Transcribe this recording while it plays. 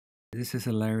This is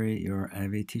Larry, your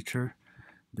Avid teacher.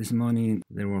 This morning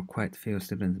there were quite a few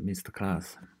students missed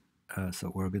class,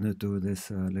 so we're going to do this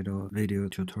little video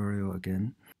tutorial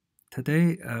again.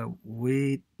 Today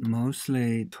we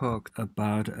mostly talked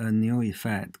about a new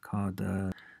effect called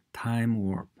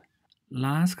Timewarp.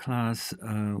 Last class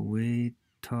we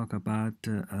talked about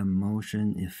a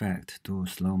motion effect to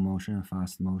slow motion,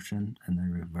 fast motion, and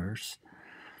then reverse.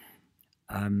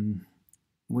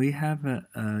 We have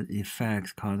an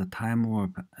effect called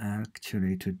Timewarp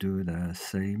actually to do the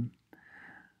same.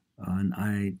 And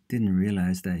I didn't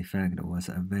realize the effect was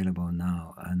available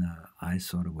now, and I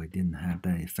thought we didn't have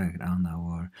the effect on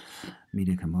our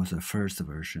Media Composer first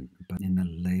version. But in the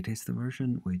latest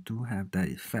version, we do have that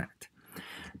effect.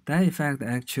 That effect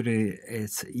actually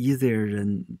is easier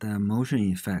than the motion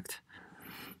effect.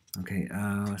 Okay,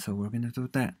 so we're going to do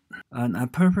that. And I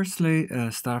purposely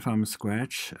start from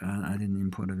scratch. I didn't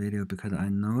import a video because I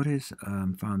noticed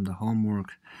from the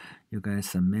homework you guys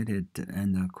submitted,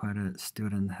 and quite a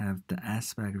student have the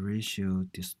aspect ratio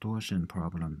distortion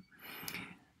problem.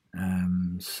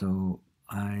 So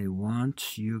I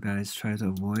want you guys try to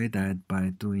avoid that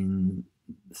by doing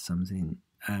something.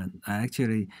 And I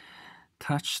actually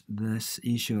touched this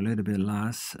issue a little bit in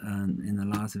the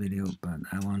last video, but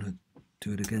I want to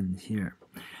do it again here.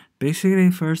 Basically,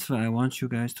 first I want you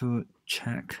guys to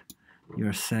check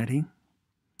your setting.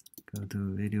 Go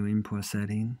to video input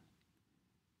setting.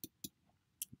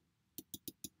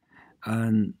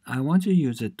 And I want you to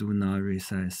use a do not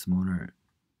resize smaller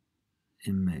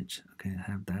image. Okay,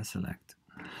 have that select.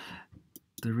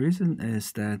 The reason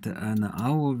is that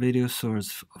our video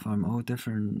source from all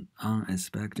different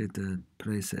unexpected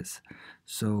places.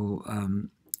 So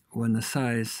when the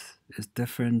size is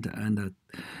different, and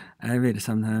Avid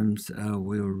sometimes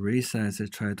will resize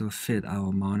it, try to fit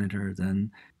our monitor,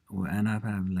 then we'll end up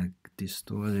having like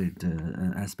distorted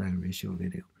aspect ratio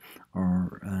video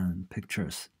or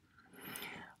pictures.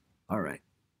 All right,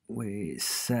 we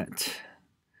set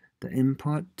the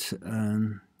input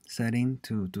setting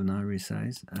to do not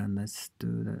resize, and let's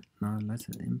do that now. Let's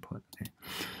input. Okay,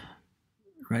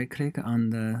 right click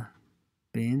on the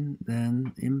bin,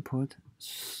 then import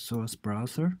source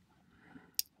browser,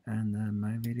 and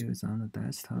my video is on the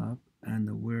desktop,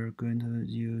 and we're going to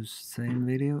use same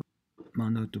video,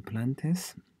 Mondo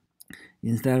Duplantis.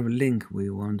 Instead of link, we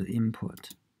want to import.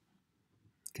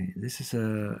 Okay, this is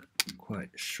a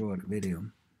quite short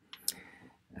video.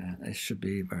 It should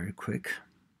be very quick.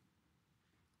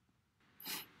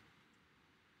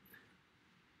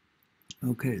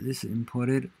 Okay, this is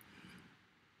imported.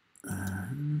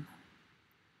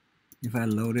 If I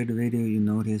loaded the video, you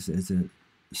notice it's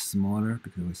smaller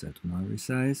because I do not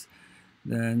resize.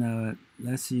 Then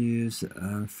let's use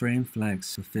frame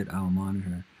flex to fit our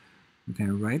monitor. You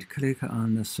can right click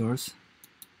on the source,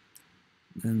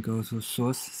 then go to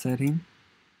source setting,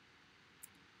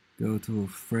 go to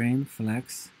frame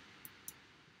flex,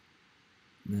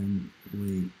 then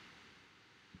we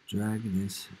drag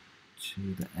this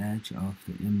to the edge of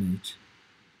the image.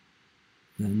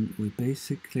 Then we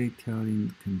basically telling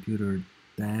the computer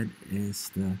that is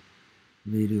the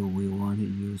video we want to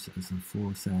use as a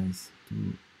full size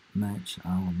to match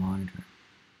our monitor.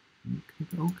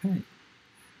 Click OK.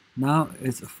 Now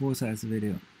it's a full size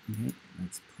video. Okay,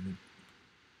 let's put it.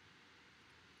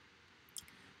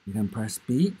 You can press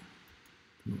B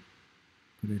to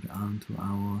put it onto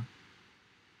our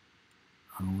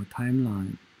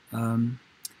timeline.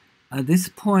 At this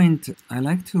point, I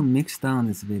like to mix down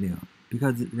this video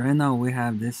because right now we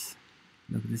have this.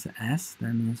 Look, this S.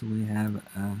 That means we have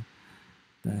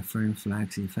the frame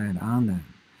flex effect on that.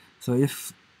 So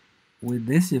if with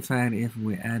this effect, if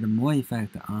we add more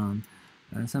effect on,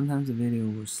 sometimes the video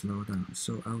will slow down.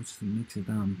 So I'll just mix it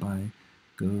down by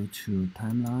go to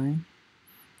timeline,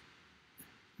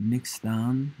 mix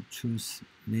down, choose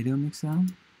video mix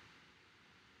down.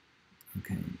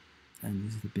 Okay, and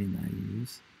this is the bin I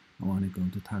use. I want to go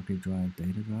to target drive,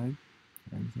 data drive.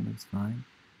 Everything looks fine.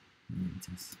 And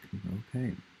just click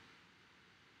OK.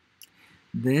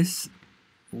 This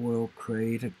will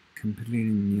create a completely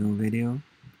new video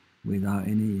without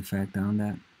any effect on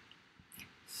that.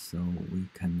 So we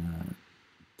can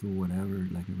do whatever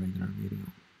like a regular video.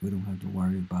 We don't have to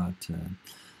worry about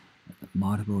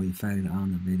multiple effects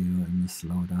on the video and the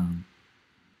slow down.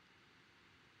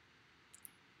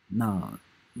 Now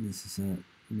this is a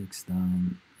mix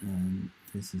down, and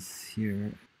this is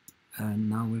here, and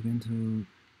now we're going to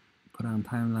put on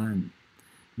timeline.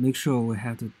 Make sure we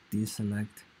have to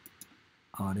deselect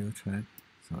audio track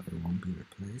so it won't be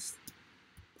replaced.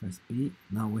 Press B.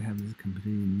 Now we have this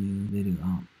completely new video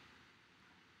on.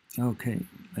 Okay,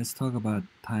 let's talk about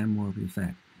time warp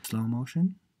effect. slow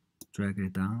motion, drag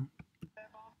it down,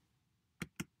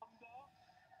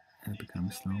 it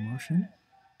becomes slow motion.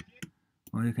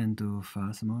 Or you can do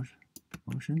fast motion.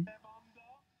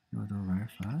 You'll do very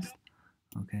fast.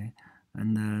 Okay,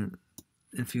 and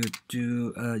if you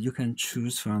do, you can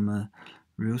choose from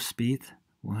real speed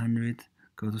 100,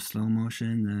 go to slow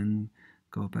motion, then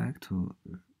go back to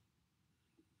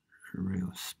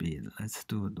real speed. Let's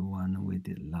do the one we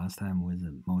did last time with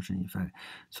the motion effect.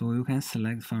 So you can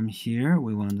select from here.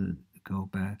 We want to go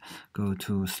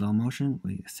to slow motion.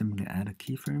 We simply add a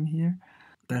keyframe here.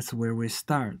 That's where we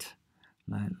start.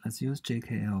 Let's use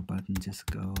JKL button. Just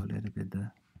go a little bit.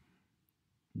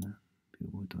 No,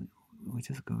 people don't. We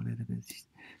just go a little bit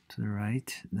to the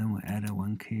right. Then we add a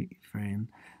 1 keyframe.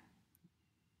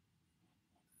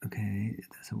 Okay,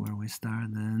 that's where we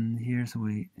start. Then here's where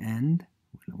we end.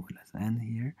 Let's end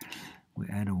here. We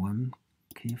add a 1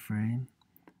 keyframe.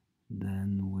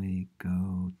 Then we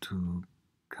go to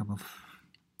a couple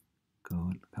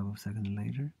of seconds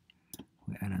later.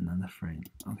 We add another frame.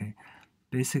 Okay,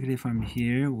 basically from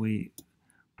here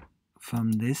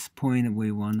from this point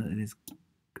we want it is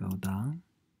go down.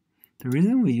 The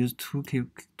reason we use two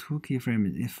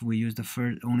keyframes, if we use the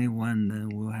first only one, then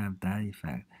we'll have that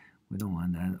effect. We don't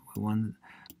want that. We want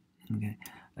okay,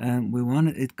 and we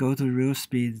want it go to real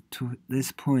speed to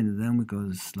this point. Then we go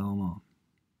to slow mo.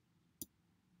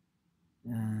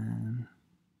 And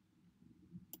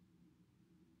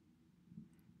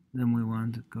then we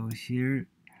want to go here.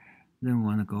 Then we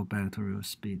want to go back to real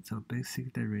speed. So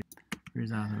basically the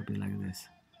result will be like this.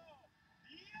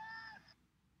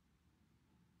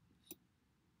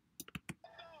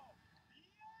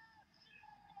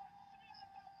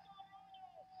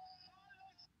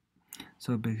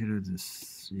 So basically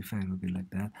this effect will be like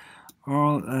that.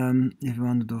 Or if you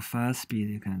want to do fast speed,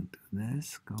 you can do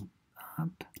this, go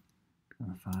up,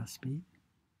 go fast speed.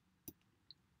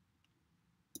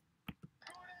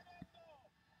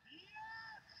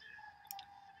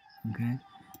 Okay,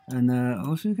 and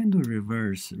also you can do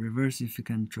reverse. Reverse, if you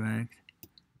can drag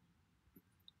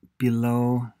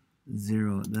below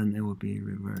 0, then it will be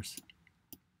reverse.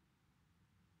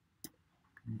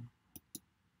 Okay.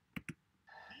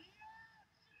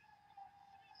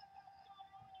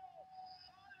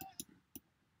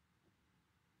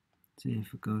 See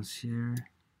if it goes here.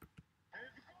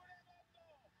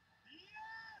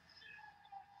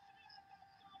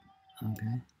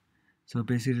 Okay, so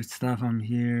basically start from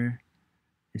here,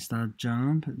 you start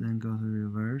jump, then go to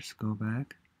reverse, go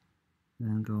back,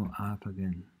 then go up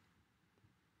again.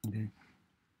 Okay,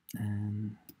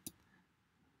 and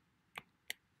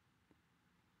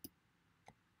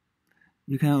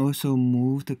you can also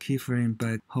move the keyframe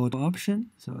back, hold option,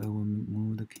 so it will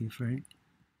move the keyframe,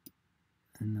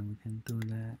 and then we can do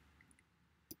that.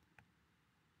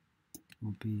 It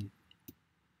will be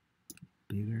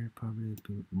bigger, probably a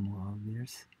bit more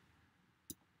obvious.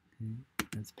 Okay,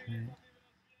 let's play.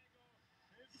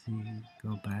 See,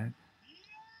 go back.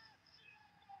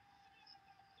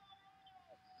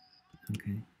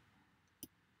 Okay.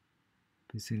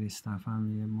 Basically start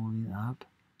from here, moving up,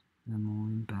 then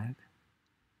moving back.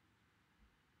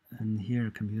 And here,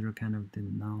 computer kind of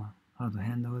didn't know how to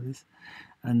handle this.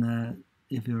 And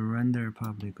if you render,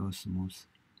 probably goes smooth.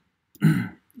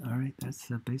 All right,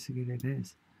 that's basically it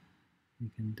is. You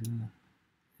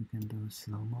can do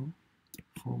slow mo,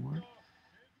 forward.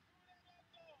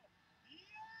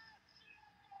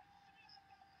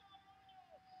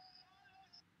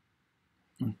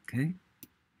 Okay,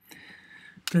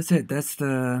 that's it. That's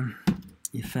the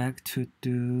effect to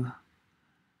do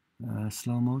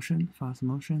slow motion, fast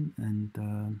motion,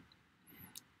 and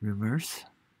reverse.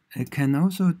 It can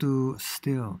also do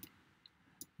still.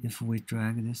 If we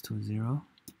drag this to 0,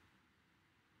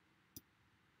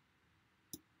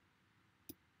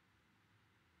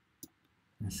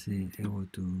 let's see, it will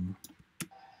do.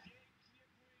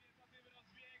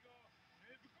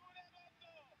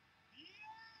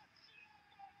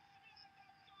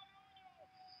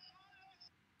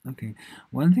 Okay,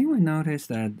 one thing we noticed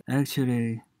that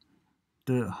actually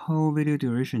the whole video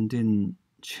duration didn't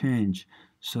change,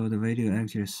 so the video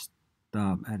actually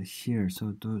stopped at here.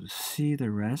 So to see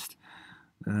the rest,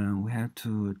 we have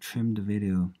to trim the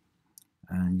video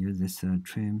and use this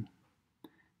trim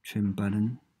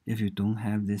button. If you don't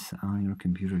have this on your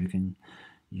computer, you can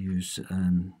use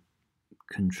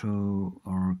Control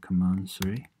or Command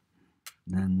 3.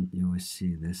 Then you will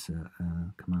see this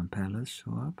command palette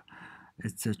show up.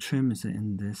 It's a trim is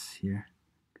in this here.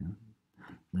 Okay.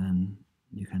 Then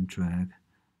you can drag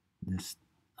this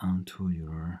onto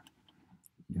your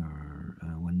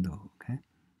window. Okay,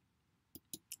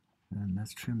 and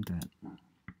let's trim that.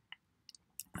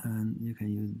 And you can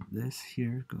use this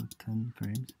here, go 10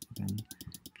 frames, you can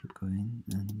keep going,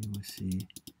 and you will see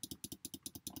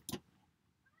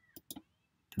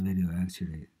the video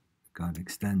actually got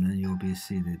extended, and you'll be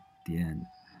see the end.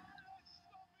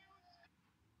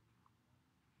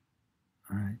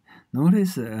 All right.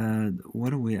 Notice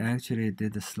what we actually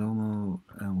did the slow-mo,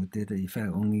 we did the effect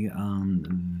only on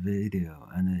video,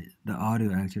 and the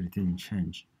audio actually didn't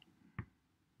change.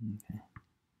 Okay.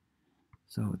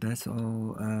 So that's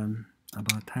all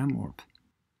about Timewarp.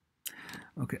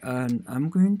 Okay, I'm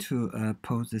going to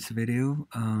post this video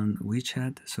on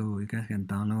WeChat so you guys can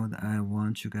download. I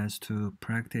want you guys to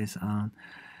practice on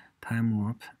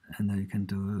Timewarp, and you can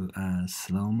do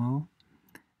slow-mo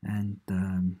and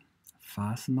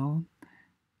fast mode,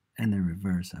 and then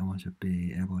reverse. I want you to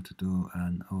be able to do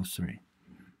an O3.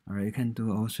 All right, you can do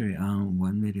O3 on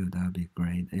one video. That would be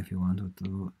great. If you want to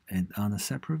do it on a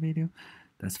separate video,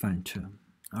 that's fine too.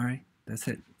 All right, that's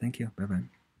it. Thank you. Bye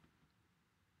bye.